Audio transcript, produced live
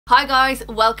Hi guys,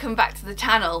 welcome back to the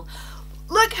channel.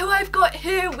 Look who I've got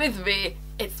here with me.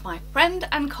 It's my friend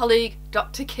and colleague,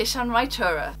 Doctor Kishan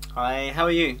Raichura. Hi, how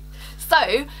are you?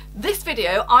 So, this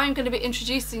video I'm going to be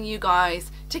introducing you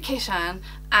guys to Kishan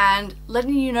and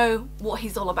letting you know what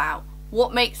he's all about,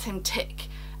 what makes him tick.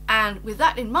 And with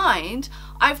that in mind,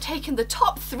 I've taken the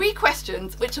top 3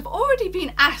 questions which have already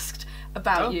been asked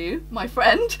about you, my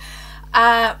friend,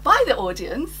 by the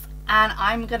audience. And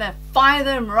I'm gonna fire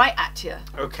them right at you.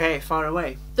 Okay, fire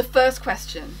away. The first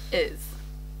question is,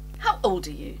 how old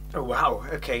are you? Oh wow,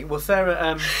 okay. Well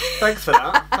Sarah, thanks for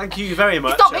that. Thank you very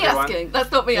much, It's not me everyone. asking, that's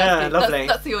not me asking. Lovely.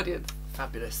 That's the audience.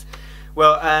 Fabulous.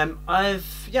 Well,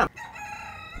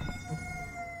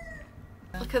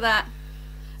 Look at that.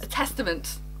 A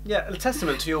testament. Yeah, a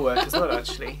testament to your work as well,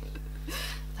 actually.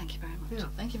 Thank you very much. Yeah.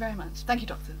 Thank you very much. Thank you,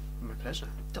 Doctor. My pleasure.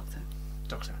 Doctor.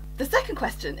 Doctor. The second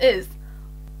question is,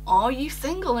 are you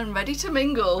single and ready to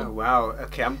mingle? Oh wow,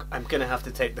 okay, I'm gonna have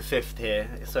to take the 5th here,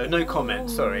 so no comment,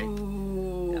 sorry.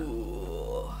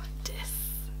 Ooh, dis.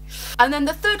 And then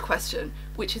the third question,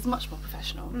 which is much more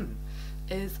professional,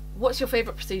 is what's your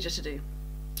favourite procedure to do?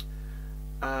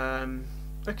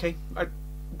 Okay, I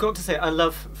got to say I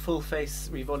love full face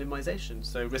revolumization,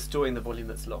 so restoring the volume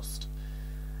that's lost.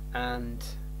 And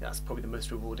that's probably the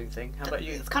most rewarding thing. How about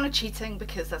you? It's kind of cheating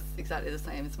because that's exactly the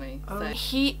same as me. Oh. So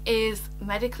he is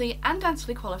medically and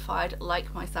dentally qualified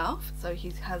like myself, so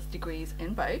he has degrees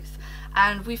in both,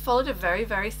 and we followed a very,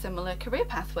 very similar career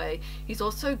pathway. He's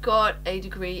also got a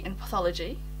degree in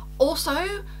pathology.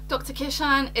 Also, Dr.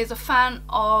 Kishan is a fan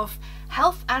of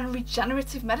health and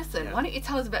regenerative medicine. Yeah. Why don't you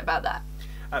tell us a bit about that?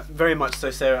 Very much so,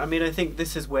 Sarah. I mean, I think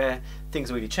this is where things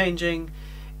are really changing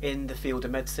in the field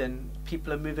of medicine.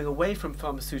 People are moving away from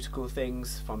pharmaceutical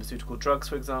things, pharmaceutical drugs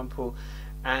for example,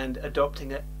 and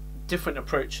adopting different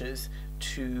approaches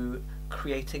to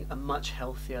creating a much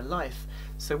healthier life.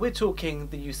 So we're talking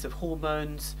the use of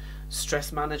hormones,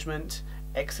 stress management,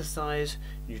 exercise,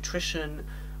 nutrition,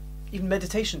 even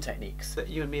meditation techniques. That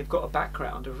you and me have got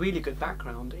a really good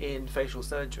background in facial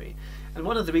surgery, and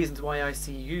one of the reasons why I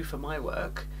see you for my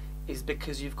work is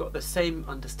because you've got the same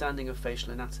understanding of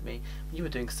facial anatomy. When you were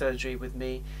doing surgery with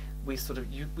me, we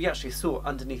actually saw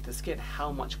underneath the skin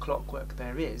how much clockwork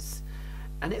there is,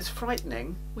 and it's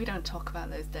frightening. We don't talk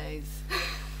about those days.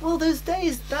 Well, those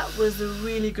days, that was a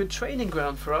really good training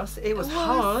ground for us. It was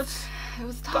hard. It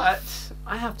was tough. But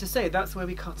I have to say, that's where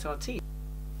we cut our teeth.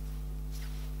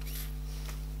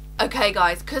 Okay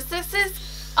guys, because this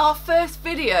is our first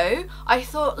video, I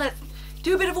thought let's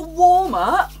do a bit of a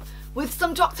warm-up with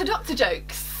some Doctor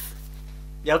jokes.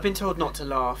 Yeah, I've been told not to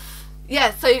laugh.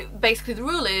 Yeah, so basically the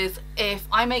rule is, if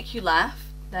I make you laugh,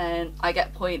 then I get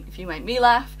a point. If you make me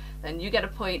laugh, then you get a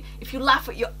point. If you laugh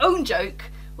at your own joke,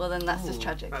 well then that's just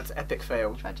tragic. That's epic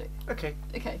fail. Tragic. Okay.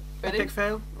 Okay, ready? Epic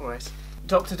fail? Alright.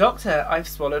 Doctor, I've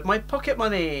swallowed my pocket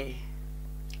money.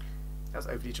 That was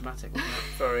overly dramatic, wasn't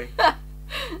it? Sorry.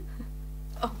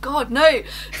 Oh god, no!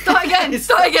 Start again!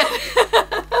 Start again!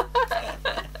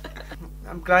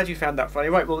 I'm glad you found that funny.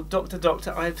 Right, well,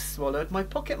 Doctor, I've swallowed my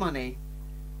pocket money.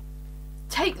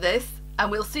 Take this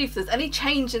and we'll see if there's any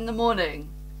change in the morning.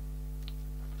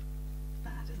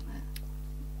 Bad, isn't it?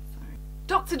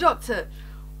 Sorry. Doctor,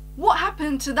 what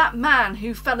happened to that man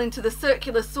who fell into the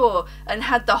circular saw and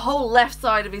had the whole left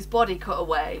side of his body cut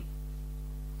away?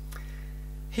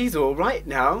 He's all right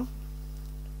now.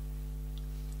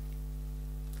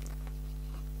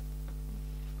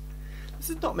 This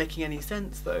is not making any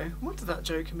sense, though. What does that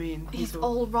joke mean? He's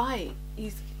all right.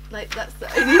 He's like, that's the...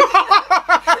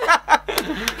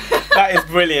 That is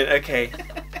brilliant, okay.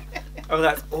 Oh,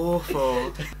 that's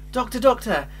awful.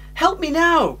 Doctor, help me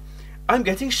now. I'm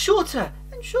getting shorter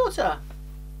and shorter.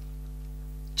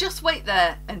 Just wait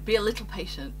there and be a little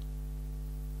patient.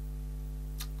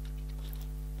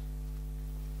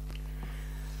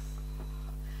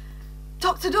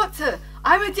 Doctor,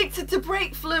 I'm addicted to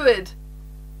brake fluid.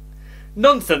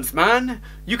 Nonsense, man.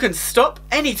 You can stop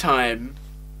anytime.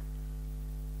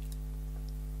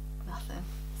 Nothing.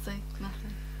 See?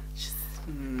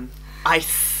 Nothing.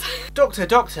 Ice.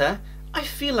 Doctor, I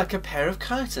feel like a pair of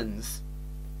curtains.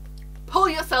 Pull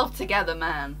yourself together,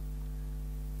 man.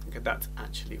 Okay, that's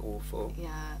actually awful.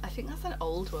 Yeah, I think that's an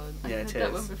old one. Yeah, I've it heard that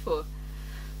is. one before.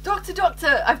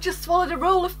 Doctor, I've just swallowed a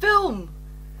roll of film.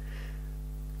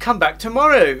 Come back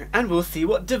tomorrow and we'll see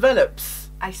what develops.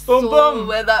 I saw boom.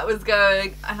 where that was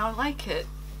going, and I like it.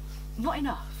 Not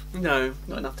enough. No,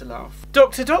 not enough to laugh.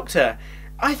 Doctor,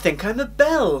 I think I'm a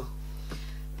bell.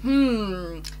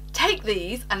 Take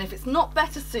these, and if it's not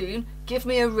better soon, give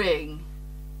me a ring.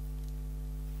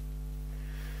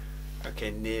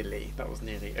 Okay, nearly. That was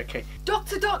nearly. Okay.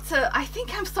 Doctor, I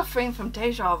think I'm suffering from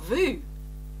deja vu.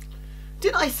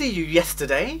 Didn't I see you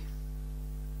yesterday?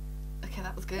 Okay,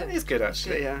 that was good. That is good,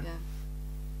 actually, Good, yeah.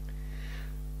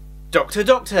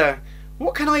 Doctor,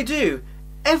 what can I do?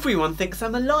 Everyone thinks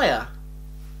I'm a liar.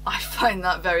 I find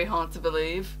that very hard to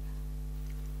believe.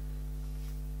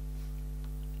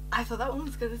 I thought that one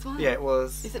was good as well. Yeah, it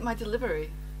was. Is it my delivery?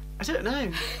 I don't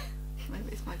know.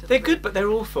 Maybe it's my delivery. They're good, but they're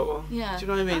awful. Yeah. Do you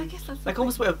know what I mean? I guess that's like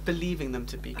almost way of believing them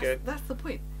to be good. That's the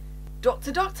point.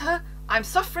 Doctor, I'm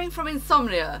suffering from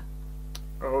insomnia.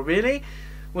 Oh, really?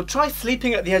 Well, try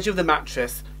sleeping at the edge of the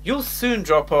mattress. You'll soon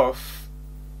drop off.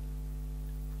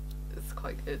 It's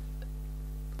quite good.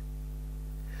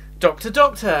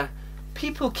 Doctor,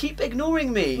 people keep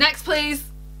ignoring me. Next, please.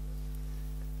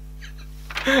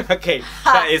 Okay,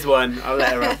 that is one. I'll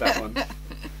let her have that one.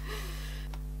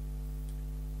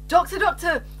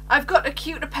 Doctor, I've got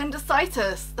acute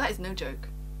appendicitis. That is no joke.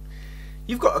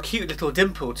 You've got a cute little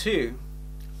dimple too.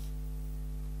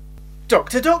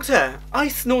 Doctor, I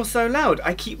snore so loud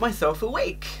I keep myself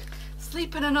awake.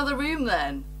 Sleep in another room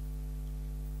then.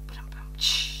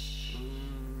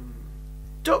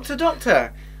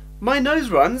 Doctor, my nose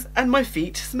runs and my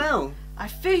feet smell. I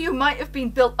fear you might have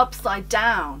been built upside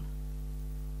down.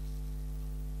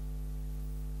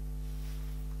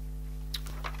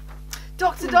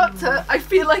 Doctor, I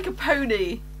feel like a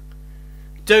pony.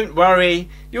 Don't worry,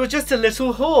 you're just a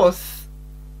little horse.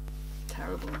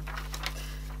 Terrible.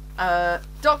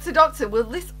 Doctor, will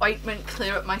this ointment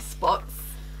clear up my spots?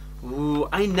 Ooh,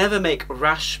 I never make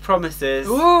rash promises.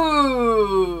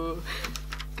 Ooh!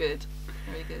 Good.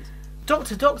 Very good.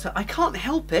 Doctor, I can't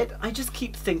help it. I just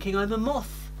keep thinking I'm a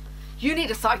moth. You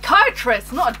need a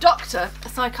psychiatrist, not a doctor. A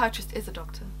psychiatrist is a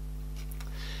doctor.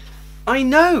 I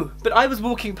know, but I was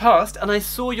walking past and I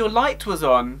saw your light was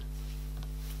on.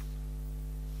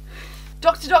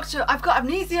 Doctor, I've got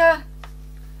amnesia.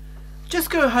 Just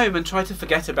go home and try to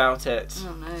forget about it.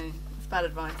 Oh no, that's bad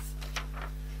advice.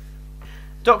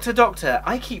 Doctor,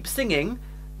 I keep singing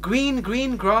Green,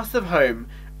 green grass of home.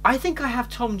 I think I have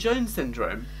Tom Jones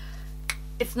syndrome.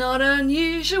 It's not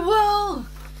unusual.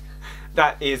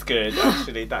 That is good,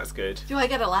 actually, that's good. Do I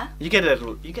get a laugh? You get a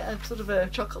sort of a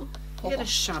Chuckle? You get a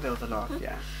shadow of a laugh,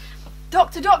 yeah.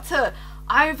 Doctor,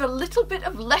 I have a little bit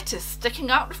of lettuce sticking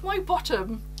out of my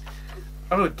bottom.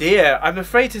 Oh dear, I'm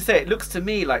afraid to say it looks to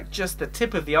me like just the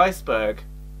tip of the iceberg.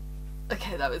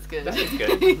 Okay, that was good. That is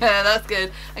good. Yeah, that's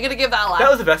good. I'm going to give that a laugh. That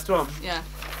was the best one. Yeah.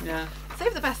 Yeah.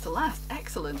 Save the best to last.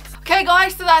 Excellent. Okay,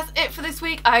 guys, so that's it for this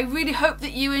week. I really hope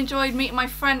that you enjoyed meeting my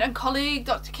friend and colleague,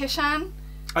 Dr. Kishan.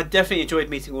 I definitely enjoyed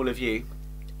meeting all of you.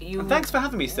 And thanks for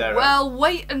having me, Sarah. Well,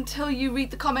 wait until you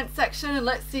read the comment section and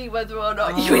let's see whether or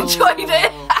not you enjoyed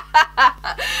it.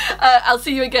 I'll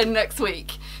see you again next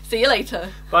week. See you later.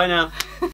 Bye now.